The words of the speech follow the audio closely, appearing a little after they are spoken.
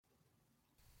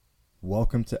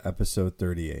Welcome to episode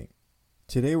 38.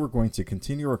 Today we're going to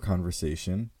continue our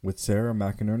conversation with Sarah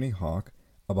McInerney Hawk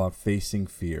about facing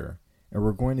fear, and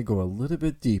we're going to go a little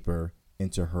bit deeper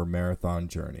into her marathon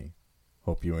journey.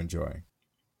 Hope you enjoy.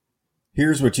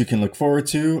 Here's what you can look forward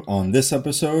to on this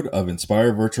episode of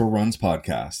Inspire Virtual Runs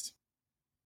podcast.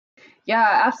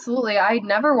 Yeah, absolutely. I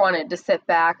never wanted to sit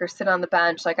back or sit on the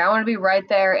bench. I want to be right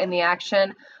there in the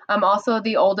action. I'm also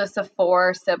the oldest of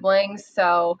 4 siblings,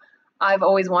 so I've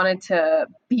always wanted to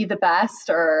be the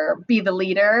best or be the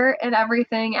leader in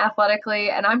everything athletically,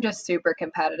 and I'm just super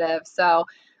competitive. So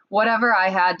whatever I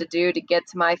had to do to get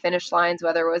to my finish lines,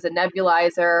 whether it was a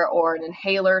nebulizer or an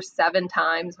inhaler 7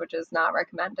 times, which is not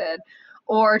recommended,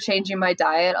 or changing my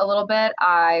diet a little bit,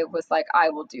 I was like,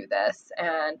 I will do this.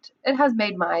 And it has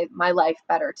made my life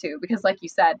better too, because like you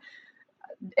said,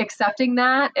 accepting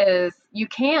that is you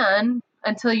can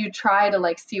until you try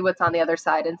to see what's on the other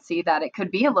side and see that it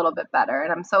could be a little bit better.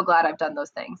 And I'm so glad I've done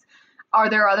those things. Are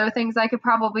there other things I could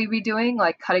probably be doing,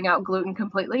 like cutting out gluten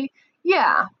completely?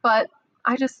 Yeah, but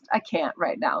I can't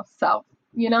right now. So,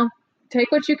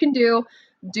 take what you can do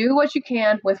what you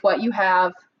can with what you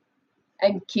have,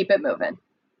 and keep it moving.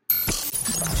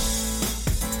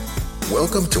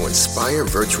 Welcome to Inspire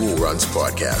Virtual Runs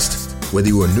podcast. Whether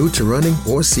you are new to running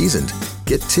or seasoned,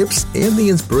 get tips and the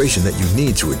inspiration that you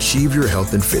need to achieve your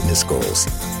health and fitness goals.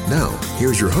 Now,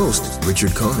 here's your host,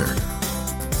 Richard Connor.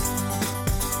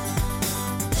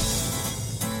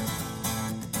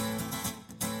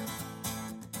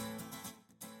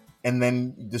 And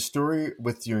then the story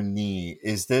with your knee,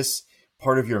 is this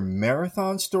part of your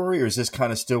marathon story, or is this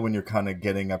kind of still when you're kind of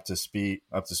getting up to speed,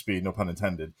 no pun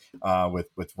intended,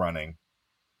 with running?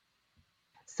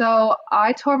 So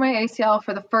I tore my ACL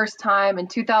for the first time in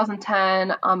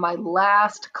 2010 on my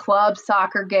last club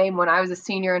soccer game when I was a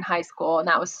senior in high school, and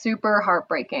that was super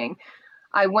heartbreaking.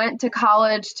 I went to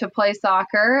college to play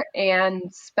soccer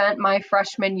and spent my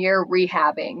freshman year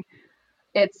rehabbing.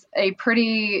 It's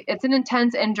an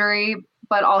intense injury,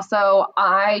 but also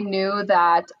I knew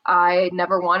that I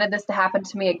never wanted this to happen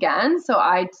to me again, so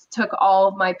I took all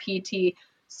of my PT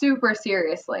super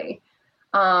seriously.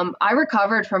 I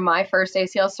recovered from my first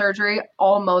ACL surgery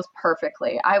almost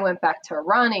perfectly. I went back to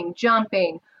running,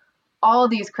 jumping, all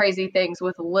these crazy things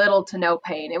with little to no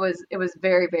pain. It was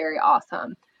very, very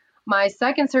awesome. My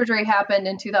second surgery happened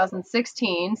in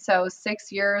 2016, so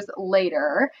 6 years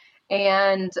later,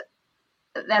 and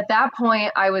at that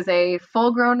point, I was a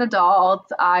full-grown adult.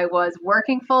 I was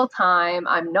working full-time.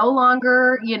 I'm no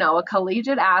longer, a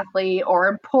collegiate athlete or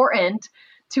important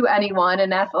to anyone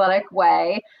in an athletic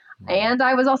way. And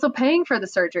I was also paying for the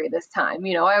surgery this time.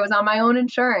 I was on my own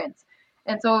insurance.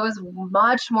 And so it was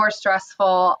much more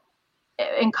stressful.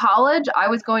 In college, I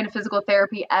was going to physical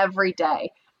therapy every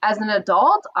day. As an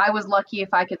adult, I was lucky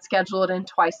if I could schedule it in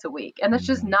twice a week. And that's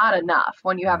just not enough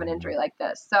when you have an injury like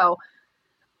this. So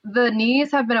the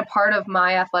knees have been a part of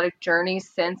my athletic journey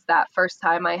since that first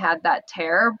time I had that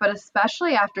tear, but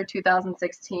especially after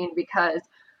 2016, because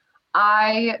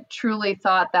I truly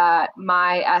thought that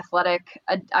my athletic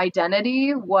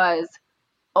identity was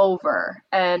over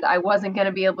and I wasn't going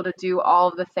to be able to do all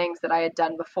of the things that I had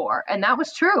done before. And that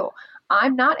was true.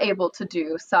 I'm not able to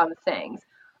do some things,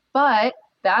 but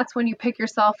that's when you pick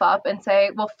yourself up and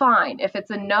say, well, fine. If it's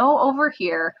a no over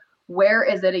here, where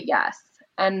is it a yes?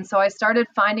 And so I started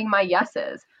finding my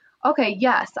yeses. Okay,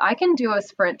 yes, I can do a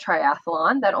sprint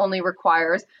triathlon that only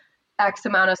requires X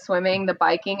amount of swimming, the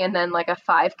biking, and then a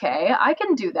 5K. I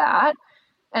can do that.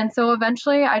 And so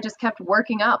eventually I just kept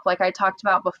working up like I talked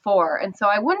about before. And so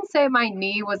I wouldn't say my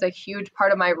knee was a huge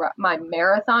part of my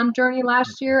marathon journey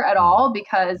last year at all,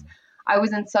 because I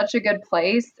was in such a good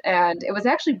place and it was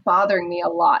actually bothering me a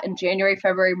lot in January,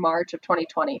 February, March of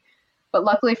 2020. But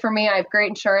luckily for me, I have great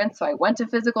insurance. So I went to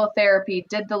physical therapy,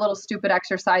 did the little stupid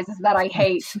exercises that I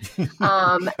hate.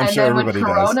 And sure then when when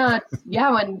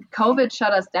COVID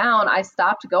shut us down, I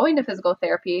stopped going to physical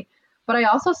therapy, but I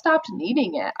also stopped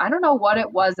needing it. I don't know what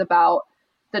it was about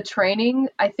the training.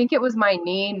 I think it was my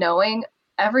knee knowing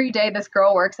every day this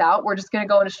girl works out, we're just going to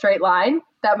go in a straight line,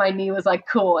 that my knee was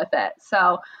cool with it.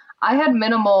 So I had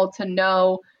minimal to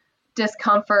no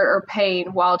discomfort or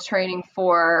pain while training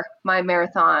for my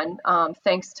marathon,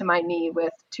 thanks to my knee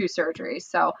with 2 surgeries.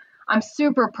 So I'm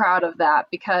super proud of that,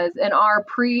 because in our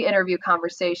pre-interview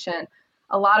conversation,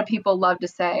 a lot of people love to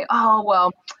say, oh,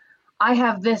 well, I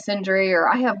have this injury or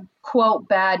I have, quote,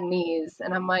 bad knees.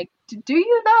 And I'm like, do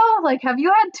you though? Have you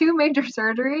had 2 major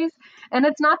surgeries? And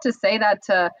it's not to say that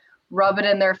to rub it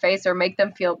in their face or make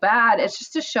them feel bad. It's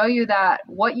just to show you that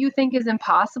what you think is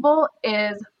impossible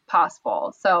is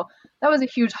possible. So that was a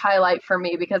huge highlight for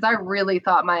me because I really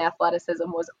thought my athleticism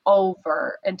was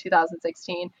over in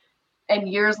 2016. And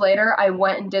years later, I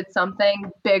went and did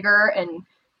something bigger and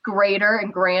greater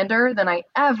and grander than I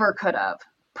ever could have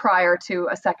prior to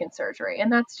a second surgery.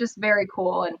 And that's just very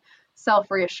cool and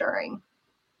self-reassuring.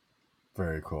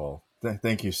 Very cool.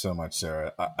 Thank you so much,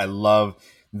 Sarah. I love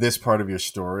this part of your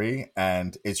story,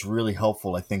 and it's really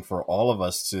helpful, I think, for all of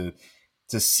us to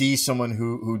see someone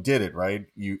who did it, right?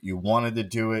 You wanted to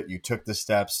do it. You took the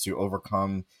steps to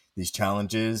overcome these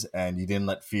challenges, and you didn't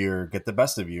let fear get the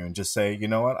best of you, and just say, you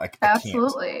know what, I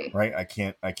Absolutely. can't, right?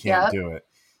 I can't do it.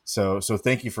 So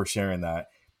thank you for sharing that.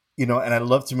 You know, and I'd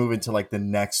love to move into like the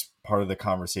next part of the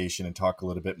conversation and talk a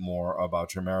little bit more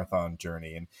about your marathon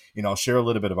journey. And, you know, I'll share a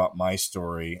little bit about my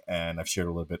story, and I've shared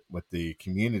a little bit with the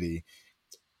community.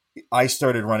 I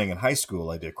started running in high school.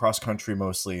 I did cross country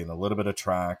mostly and a little bit of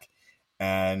track,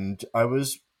 and I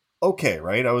was okay,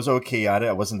 right? I was okay at it.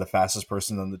 I wasn't the fastest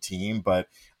person on the team, but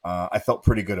I felt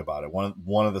pretty good about it.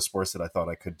 One of the sports that I thought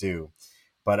I could do.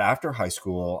 But after high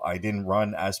school, I didn't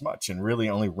run as much and really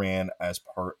only ran as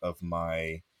part of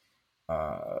my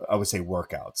I would say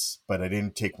workouts, but I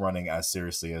didn't take running as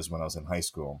seriously as when I was in high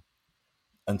school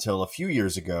until a few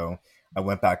years ago. I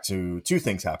went back to two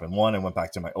things happened. One, I went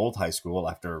back to my old high school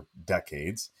after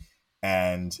decades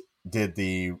and did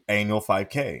the annual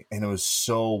 5K. And it was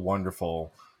so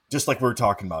wonderful. Just like we were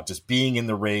talking about, just being in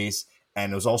the race.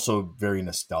 And it was also very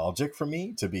nostalgic for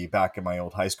me to be back in my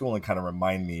old high school and kind of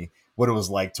remind me what it was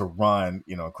like to run,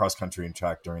 you know, cross country and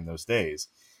track during those days.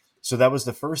 So that was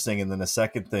the first thing. And then the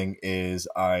second thing is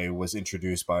I was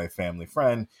introduced by a family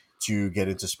friend to get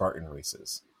into Spartan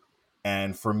races.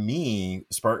 And for me,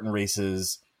 Spartan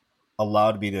races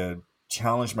allowed me to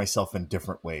challenge myself in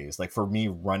different ways. Like for me,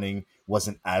 running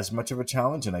wasn't as much of a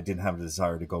challenge, and I didn't have a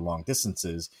desire to go long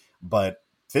distances, but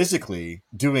physically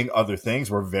doing other things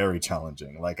were very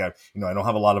challenging. Like I don't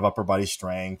have a lot of upper body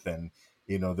strength, and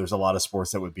there's a lot of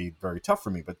sports that would be very tough for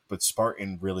me, but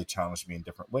Spartan really challenged me in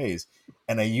different ways.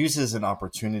 And I used it as an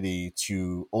opportunity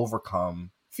to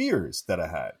overcome fears that I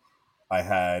had. I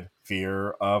had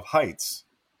fear of heights,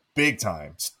 big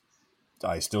time.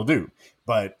 I still do.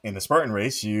 But in a Spartan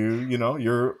race,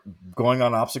 you're going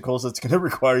on obstacles that's going to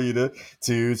require you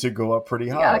to go up pretty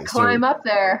high. You gotta climb up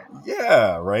there.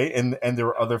 Yeah, right. And there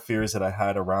were other fears that I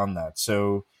had around that.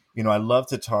 So, I love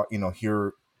to talk,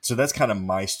 hear. So that's kind of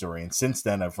my story. And since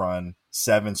then, I've run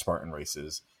 7 Spartan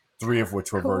races, 3 of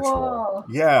which were virtual.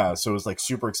 Yeah. So it was like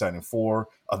super exciting. 4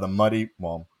 of the muddy,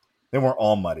 well, they weren't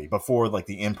all muddy, but 4 like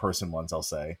the in-person ones, I'll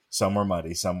say. Some were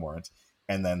muddy, some weren't.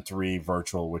 And then 3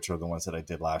 virtual, which are the ones that I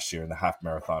did last year. And the half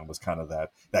marathon was kind of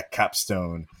that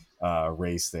capstone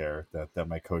race there that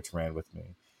my coach ran with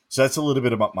me. So that's a little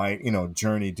bit about my,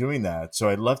 journey doing that. So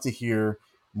I'd love to hear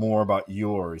more about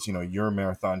yours, your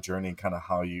marathon journey and kind of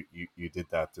how you did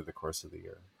that through the course of the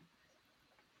year.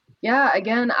 Yeah,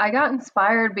 again, I got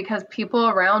inspired because people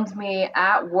around me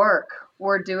at work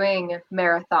were doing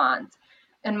marathons.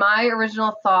 And my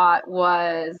original thought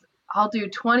was, I'll do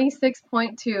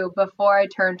 26.2 before I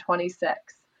turn 26.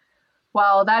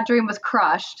 Well, that dream was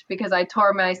crushed because I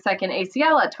tore my second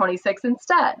ACL at 26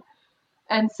 instead.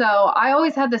 And so I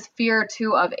always had this fear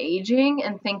too of aging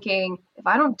and thinking, if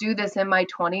I don't do this in my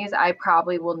 20s, I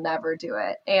probably will never do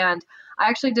it. And I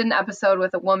actually did an episode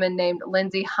with a woman named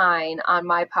Lindsay Hine on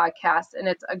my podcast, and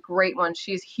it's a great one.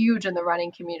 She's huge in the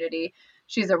running community.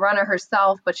 She's a runner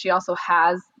herself, but she also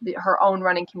has her own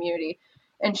running community.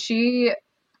 And she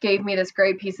gave me this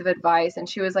great piece of advice, and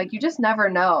she was like, you just never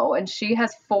know. And she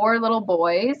has 4 little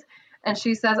boys. And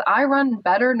she says, I run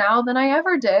better now than I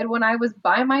ever did when I was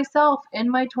by myself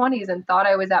in my 20s and thought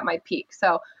I was at my peak.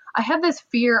 So I had this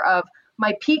fear of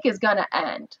my peak is going to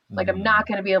end. Like I'm not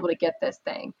going to be able to get this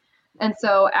thing. And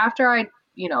so after I,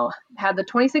 had the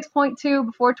 26.2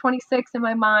 before 26 in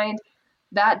my mind,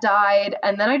 that died.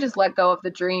 And then I just let go of the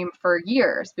dream for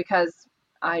years because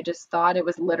I just thought it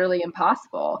was literally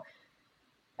impossible.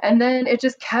 And then it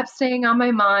just kept staying on my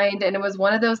mind. And it was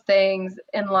one of those things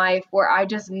in life where I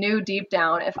just knew deep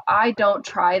down, if I don't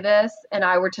try this and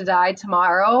I were to die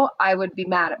tomorrow, I would be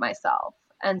mad at myself.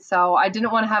 And so I didn't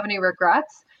want to have any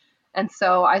regrets. And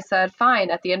so I said,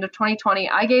 fine, at the end of 2020,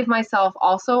 I gave myself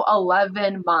also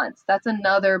 11 months. That's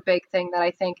another big thing that I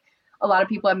think a lot of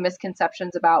people have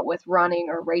misconceptions about with running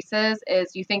or races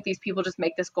is you think these people just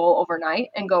make this goal overnight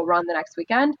and go run the next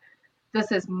weekend. This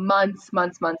is months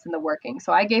in the working.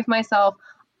 So I gave myself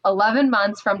 11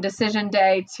 months from decision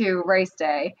day to race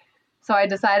day. So I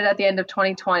decided at the end of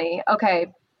 2020, okay,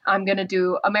 I'm going to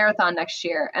do a marathon next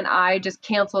year. And I just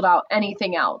canceled out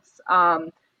anything else.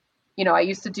 I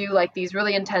used to do like these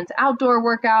really intense outdoor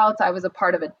workouts. I was a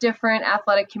part of a different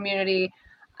athletic community,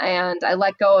 and I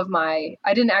let go of I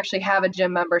didn't actually have a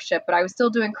gym membership, but I was still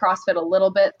doing CrossFit a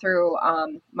little bit through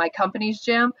my company's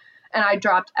gym. And I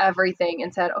dropped everything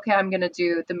and said, okay, I'm going to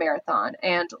do the marathon.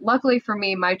 And luckily for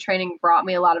me, my training brought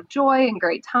me a lot of joy and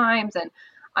great times, and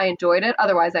I enjoyed it.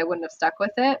 Otherwise, I wouldn't have stuck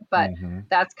with it. But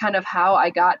that's kind of how I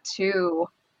got to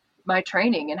my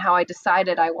training and how I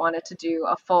decided I wanted to do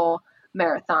a full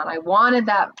marathon. I wanted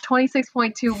that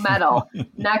 26.2 medal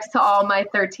next to all my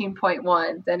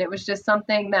 13.1s. And it was just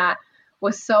something that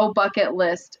was so bucket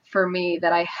list for me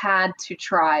that I had to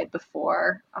try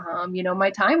before,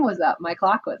 my time was up, my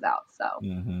clock was out.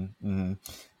 So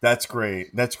That's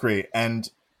great. That's great. And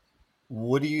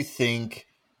what do you think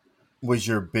was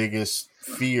your biggest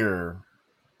fear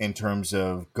in terms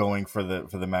of going for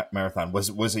the marathon?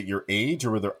 Was it your age,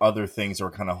 or were there other things that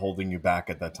were kind of holding you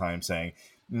back at that time, saying,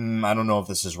 I don't know if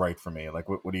this is right for me? Like,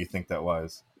 what do you think that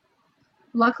was?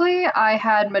 Luckily, I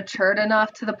had matured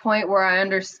enough to the point where I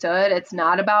understood it's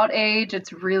not about age.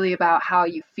 It's really about how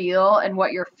you feel and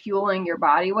what you're fueling your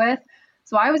body with.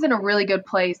 So I was in a really good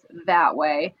place that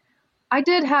way. I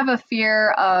did have a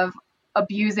fear of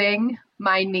abusing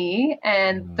my knee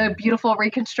and the beautiful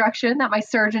reconstruction that my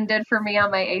surgeon did for me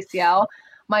on my ACL.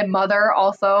 My mother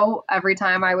also, every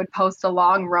time I would post a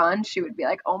long run, she would be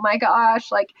like, oh my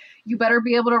gosh, like, you better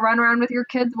be able to run around with your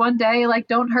kids one day. Like,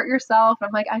 don't hurt yourself. And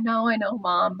I'm like, I know,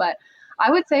 Mom. But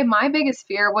I would say my biggest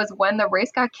fear was when the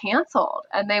race got canceled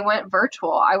and they went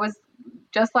virtual.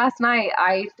 Just last night,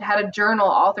 I had a journal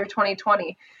all through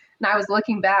 2020, and I was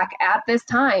looking back at this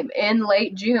time in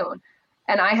late June.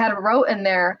 And I had wrote in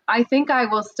there, I think I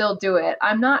will still do it.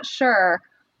 I'm not sure,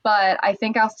 but I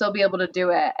think I'll still be able to do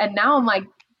it. And now I'm like,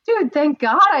 dude, thank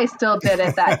God I still did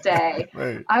it that day.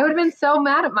 Right. I would have been so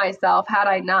mad at myself had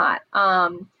I not.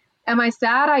 Am I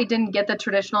sad I didn't get the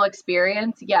traditional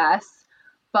experience? Yes.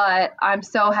 But I'm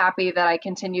so happy that I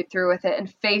continued through with it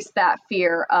and faced that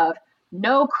fear of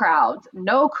no crowds,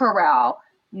 no corral,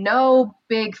 no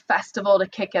big festival to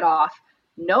kick it off,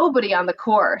 nobody on the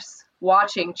course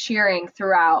watching, cheering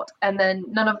throughout. And then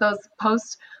none of those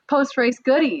post-race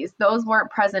goodies, those weren't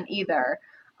present either.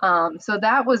 So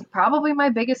that was probably my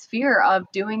biggest fear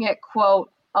of doing it,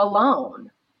 quote,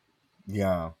 alone.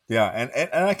 Yeah. And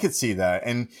I could see that.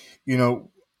 And,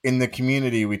 in the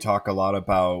community, we talk a lot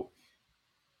about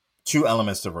two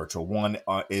elements to virtual. One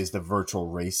is the virtual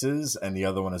races, and the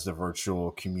other one is the virtual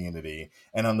community.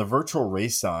 And on the virtual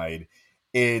race side,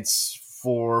 it's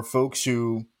for folks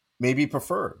who maybe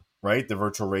prefer, right, the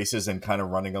virtual races and kind of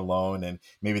running alone, and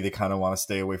maybe they kind of want to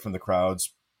stay away from the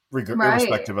crowds,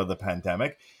 irrespective of the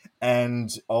pandemic. And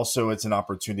also it's an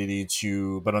opportunity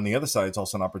but on the other side, it's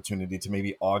also an opportunity to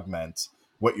maybe augment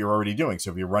what you're already doing.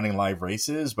 So if you're running live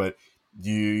races, but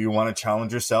you want to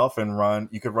challenge yourself and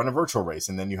you could run a virtual race,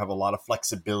 and then you have a lot of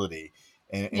flexibility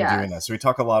in doing that. So we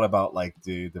talk a lot about like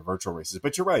the virtual races,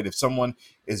 but you're right. If someone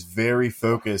is very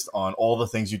focused on all the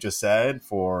things you just said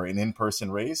for an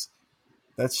in-person race,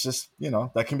 that's just,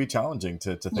 that can be challenging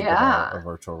to think about a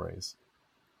virtual race.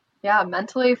 Yeah,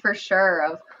 mentally for sure,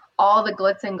 of all the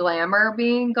glitz and glamour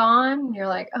being gone. You're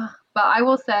like, oh. But I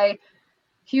will say,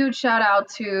 huge shout out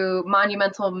to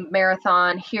Monumental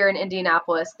Marathon here in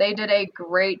Indianapolis. They did a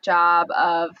great job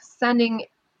of sending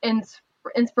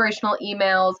inspirational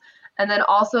emails. And then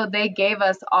also they gave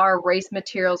us our race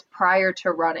materials prior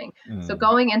to running. So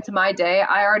going into my day,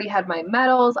 I already had my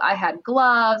medals, I had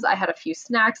gloves, I had a few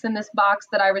snacks in this box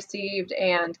that I received.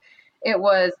 And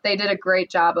they did a great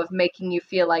job of making you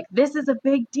feel like this is a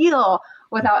big deal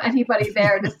without anybody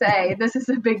there to say this is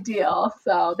a big deal.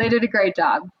 So they did a great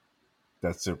job.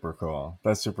 That's super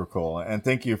cool. And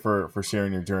thank you for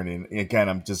sharing your journey. And again,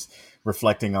 I'm just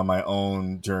reflecting on my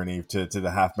own journey to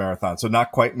the half marathon. So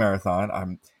not quite marathon.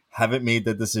 I haven't made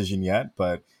the decision yet,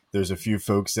 but there's a few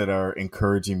folks that are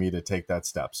encouraging me to take that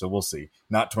step. So we'll see.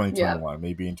 Not 2021,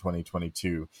 maybe in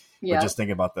 2022. But just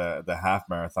thinking about the half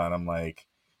marathon, I'm like,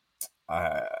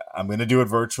 I'm going to do it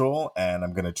virtual, and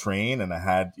I'm going to train. And I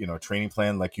had, a training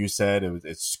plan. Like you said,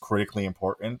 it's critically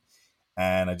important.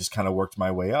 And I just kind of worked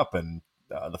my way up. And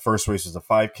the first race was a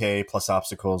 5K plus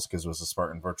obstacles, because it was a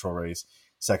Spartan virtual race.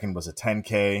 Second was a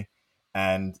 10K.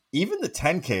 And even the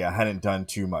 10K, I hadn't done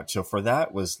too much. So for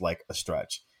that was like a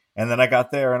stretch. And then I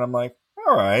got there and I'm like,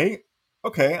 all right,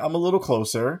 okay, I'm a little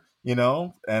closer,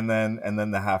 and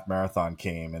then the half marathon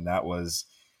came, and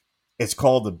it's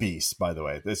called the Beast, by the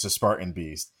way. It's a Spartan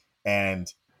Beast.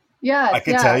 And I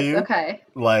can tell you,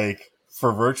 like,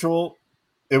 for virtual,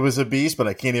 it was a beast, but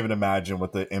I can't even imagine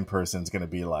what the in-person is going to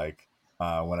be like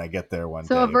when I get there one day.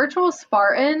 So a virtual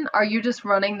Spartan, are you just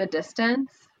running the distance?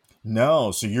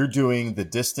 No, so you're doing the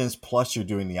distance plus you're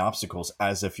doing the obstacles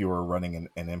as if you were running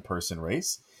an in-person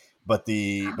race, but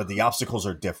the obstacles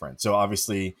are different. So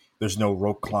obviously there's no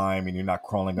rope climb and you're not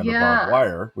crawling under barbed Yeah.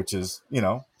 wire, which is,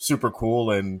 super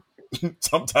cool and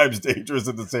sometimes dangerous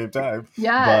at the same time.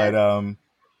 Yes.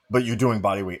 But you're doing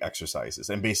body weight exercises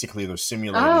and basically they're Oh,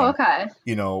 simulating, okay.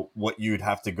 what you'd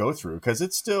have to go through because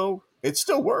it's still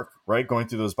work, right? Going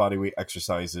through those body weight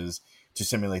exercises to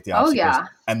simulate the Oh, obstacles, yeah.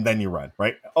 and then you run,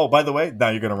 right? Oh, by the way, now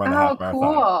you're going to run a Oh, half marathon.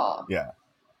 cool. Yeah.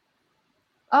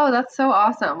 Oh, that's so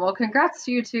awesome. Well, congrats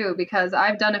to you too, because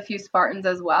I've done a few Spartans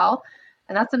as well.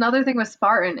 And that's another thing with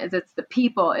Spartan is it's the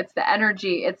people, it's the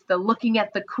energy, it's the looking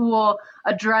at the cool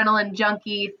adrenaline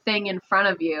junkie thing in front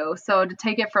of you. So to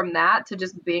take it from that to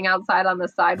just being outside on the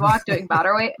sidewalk doing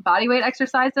body weight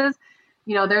exercises,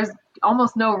 there's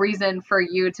almost no reason for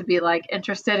you to be like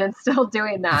interested in still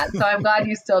doing that. So I'm glad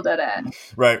you still did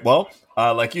it. Right. Well,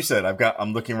 like you said,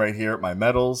 I'm looking right here at my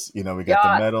medals. We got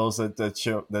Yeah. the medals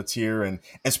that's here, and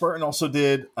Spartan also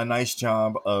did a nice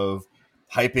job of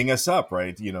hyping us up,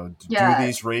 right? Do Yes.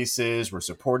 these races. We're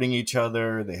supporting each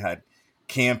other. They had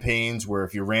campaigns where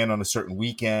if you ran on a certain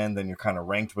weekend, then you're kind of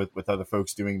ranked with other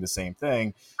folks doing the same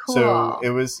thing. Cool. So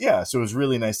it was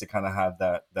really nice to kind of have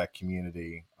that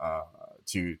community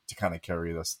to kind of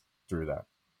carry us through that.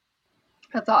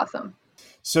 That's awesome.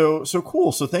 So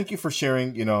cool. So thank you for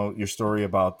sharing, your story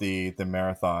about the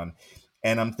marathon.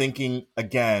 And I'm thinking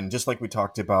again, just like we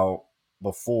talked about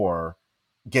before,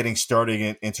 getting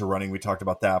started into running, we talked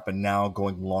about that, but now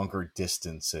going longer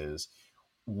distances.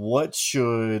 What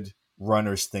should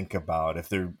runners think about if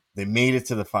they made it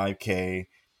to the 5K?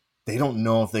 They don't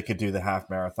know if they could do the half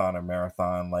marathon or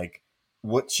marathon. Like,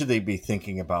 what should they be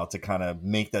thinking about to kind of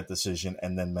make that decision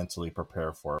and then mentally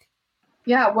prepare for it?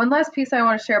 Yeah, one last piece I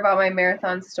want to share about my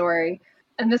marathon story,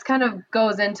 and this kind of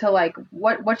goes into like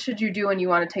what should you do when you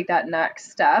want to take that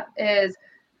next step is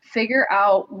figure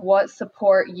out what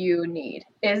support you need.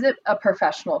 Is it a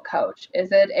professional coach?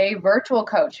 Is it a virtual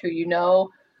coach who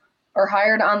or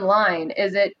hired online?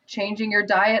 Is it changing your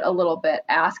diet a little bit?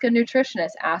 Ask a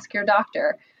nutritionist, ask your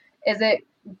doctor. Is it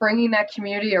bringing that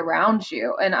community around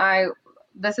you? And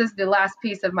this is the last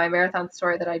piece of my marathon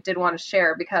story that I did want to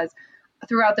share because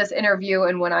throughout this interview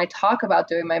and when I talk about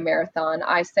doing my marathon,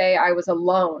 I say I was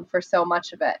alone for so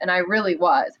much of it, and I really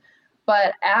was.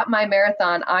 But at my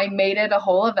marathon, I made it a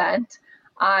whole event.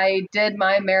 I did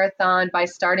my marathon by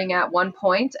starting at one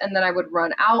point, and then I would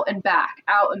run out and back,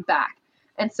 out and back.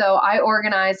 And so I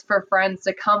organized for friends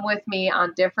to come with me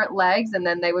on different legs, and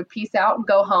then they would peace out and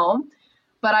go home.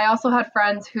 But I also had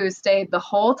friends who stayed the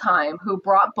whole time, who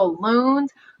brought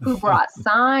balloons, who brought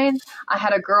signs. I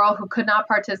had a girl who could not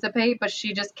participate, but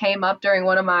she just came up during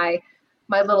one of my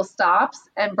little stops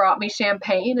and brought me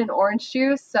champagne and orange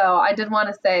juice. So I did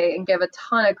want to say and give a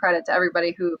ton of credit to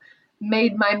everybody who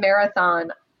made my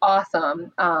marathon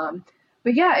awesome.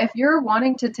 But yeah, if you're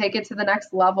wanting to take it to the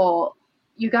next level,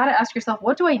 you got to ask yourself,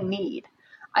 what do I need?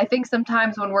 I think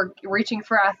sometimes when we're reaching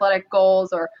for athletic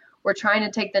goals or we're trying to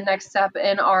take the next step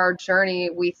in our journey,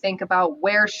 we think about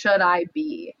where should I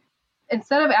be?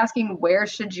 Instead of asking where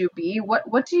should you be,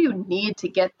 what do you need to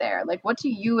get there? Like, what do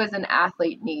you as an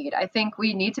athlete need? I think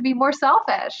we need to be more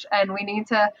selfish and we need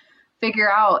to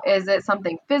figure out, is it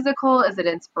something physical? Is it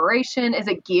inspiration? Is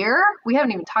it gear? We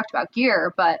haven't even talked about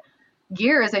gear, but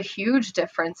gear is a huge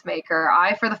difference maker.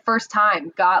 I, for the first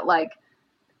time, got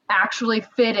actually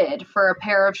fitted for a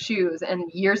pair of shoes and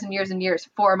years and years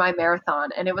for my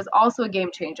marathon. And it was also a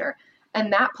game changer.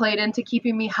 And that played into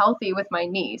keeping me healthy with my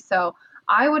knee. So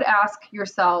I would ask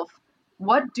yourself,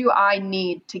 what do I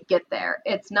need to get there?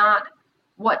 It's not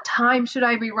what time should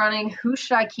I be running? Who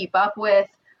should I keep up with?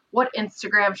 What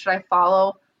Instagram should I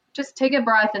follow? Just take a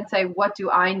breath and say, what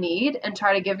do I need? And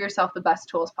try to give yourself the best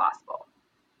tools possible.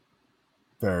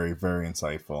 Very, very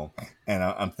insightful. And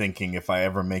I'm thinking if I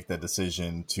ever make that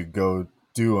decision to go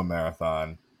do a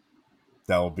marathon,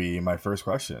 that will be my first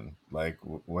question. Like,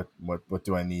 what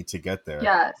do I need to get there?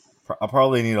 Yes. I'll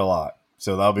probably need a lot.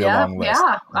 So that'll be a long list.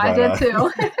 Yeah, I did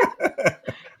too.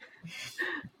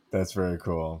 That's very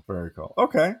cool. Very cool.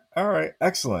 Okay. All right.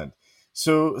 Excellent.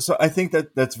 So I think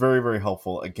that's very, very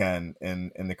helpful again,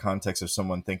 in the context of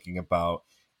someone thinking about,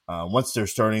 once they're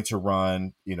starting to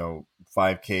run,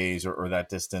 5Ks or that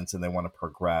distance and they want to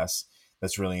progress.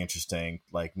 That's really interesting.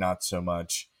 Like, not so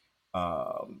much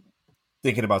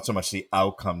thinking about so much the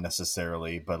outcome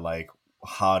necessarily, but like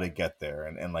how to get there.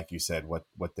 And like you said, what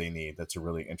they need. That's a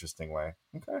really interesting way.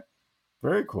 Okay.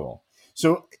 Very cool.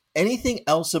 So anything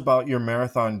else about your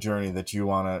marathon journey that you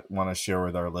want to share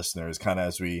with our listeners kind of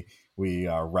as we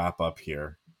wrap up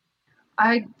here?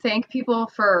 I thank people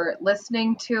for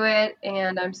listening to it,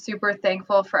 and I'm super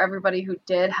thankful for everybody who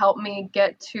did help me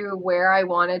get to where I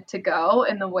wanted to go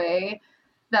in the way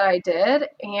that I did.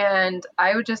 And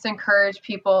I would just encourage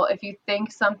people, if you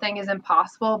think something is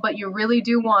impossible, but you really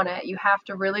do want it, you have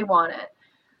to really want it,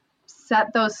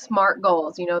 set those SMART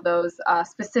goals, those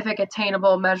specific,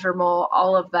 attainable, measurable,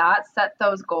 all of that. Set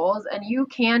those goals and you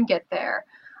can get there.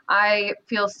 I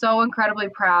feel so incredibly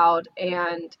proud,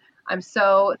 and I'm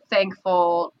so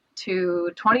thankful to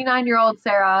 29-year-old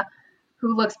Sarah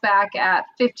who looks back at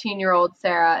 15-year-old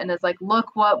Sarah and is like,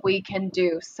 look what we can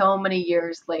do so many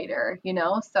years later,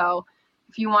 So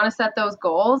if you want to set those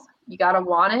goals, you got to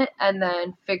want it and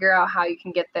then figure out how you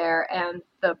can get there. And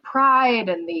the pride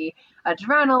and the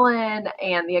adrenaline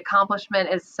and the accomplishment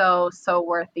is so, so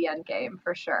worth the end game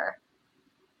for sure.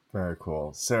 Very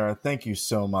cool. Sarah, thank you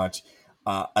so much.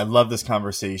 I love this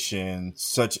conversation,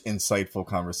 such insightful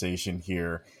conversation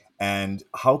here. And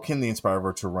how can the Inspire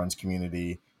Virtual Runs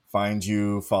community find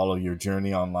you, follow your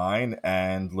journey online,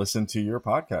 and listen to your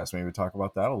podcast? Maybe talk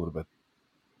about that a little bit.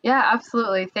 Yeah,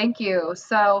 absolutely. Thank you.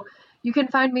 So you can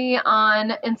find me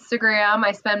on Instagram.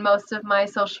 I spend most of my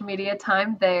social media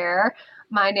time there.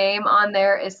 My name on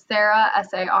there is Sarah,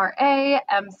 SARA,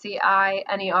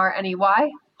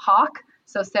 MCINERNEY, Hawk.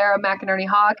 So Sarah McInerney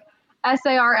Hawk.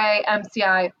 SARA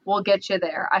MCI will get you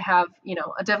there. I have,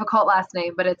 a difficult last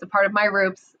name, but it's a part of my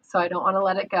roots, so I don't want to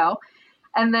let it go.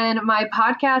 And then my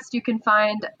podcast you can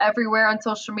find everywhere on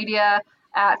social media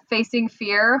at Facing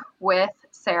Fear with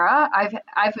Sarah.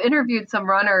 I've interviewed some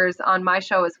runners on my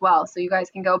show as well, so you guys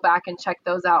can go back and check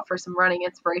those out for some running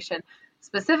inspiration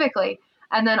specifically.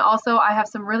 And then also I have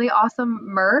some really awesome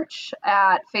merch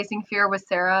at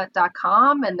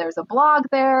facingfearwithsarah.com, and there's a blog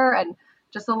there and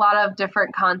just a lot of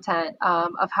different content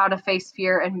of how to face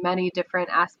fear in many different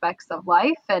aspects of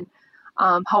life. And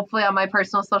hopefully on my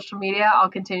personal social media, I'll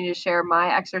continue to share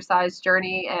my exercise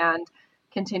journey and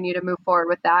continue to move forward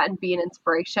with that and be an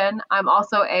inspiration. I'm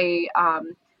also a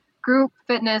group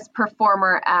fitness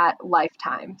performer at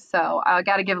Lifetime. So I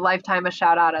got to give Lifetime a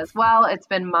shout out as well. It's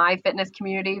been my fitness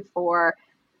community for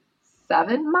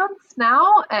 7 months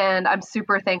now, and I'm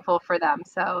super thankful for them.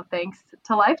 So thanks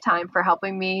to Lifetime for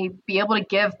helping me be able to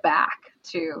give back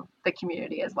to the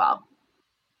community as well.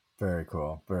 Very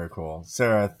cool. Very cool.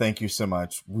 Sarah, thank you so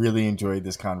much. Really enjoyed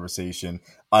this conversation.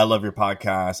 I love your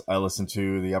podcast. I listen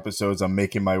to the episodes. I'm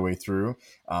making my way through.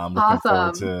 Looking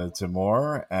forward to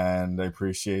more, and I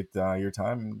appreciate your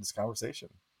time in this conversation.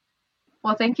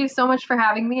 Well, thank you so much for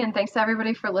having me, and thanks to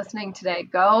everybody for listening today.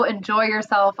 Go enjoy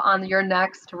yourself on your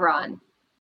next run.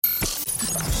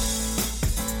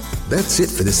 That's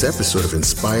it for this episode of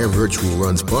Inspire Virtual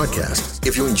Runs podcast.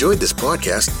 If you enjoyed this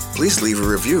podcast, please leave a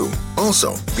review.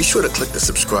 Also, be sure to click the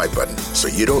subscribe button so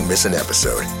you don't miss an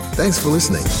episode. Thanks for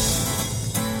listening.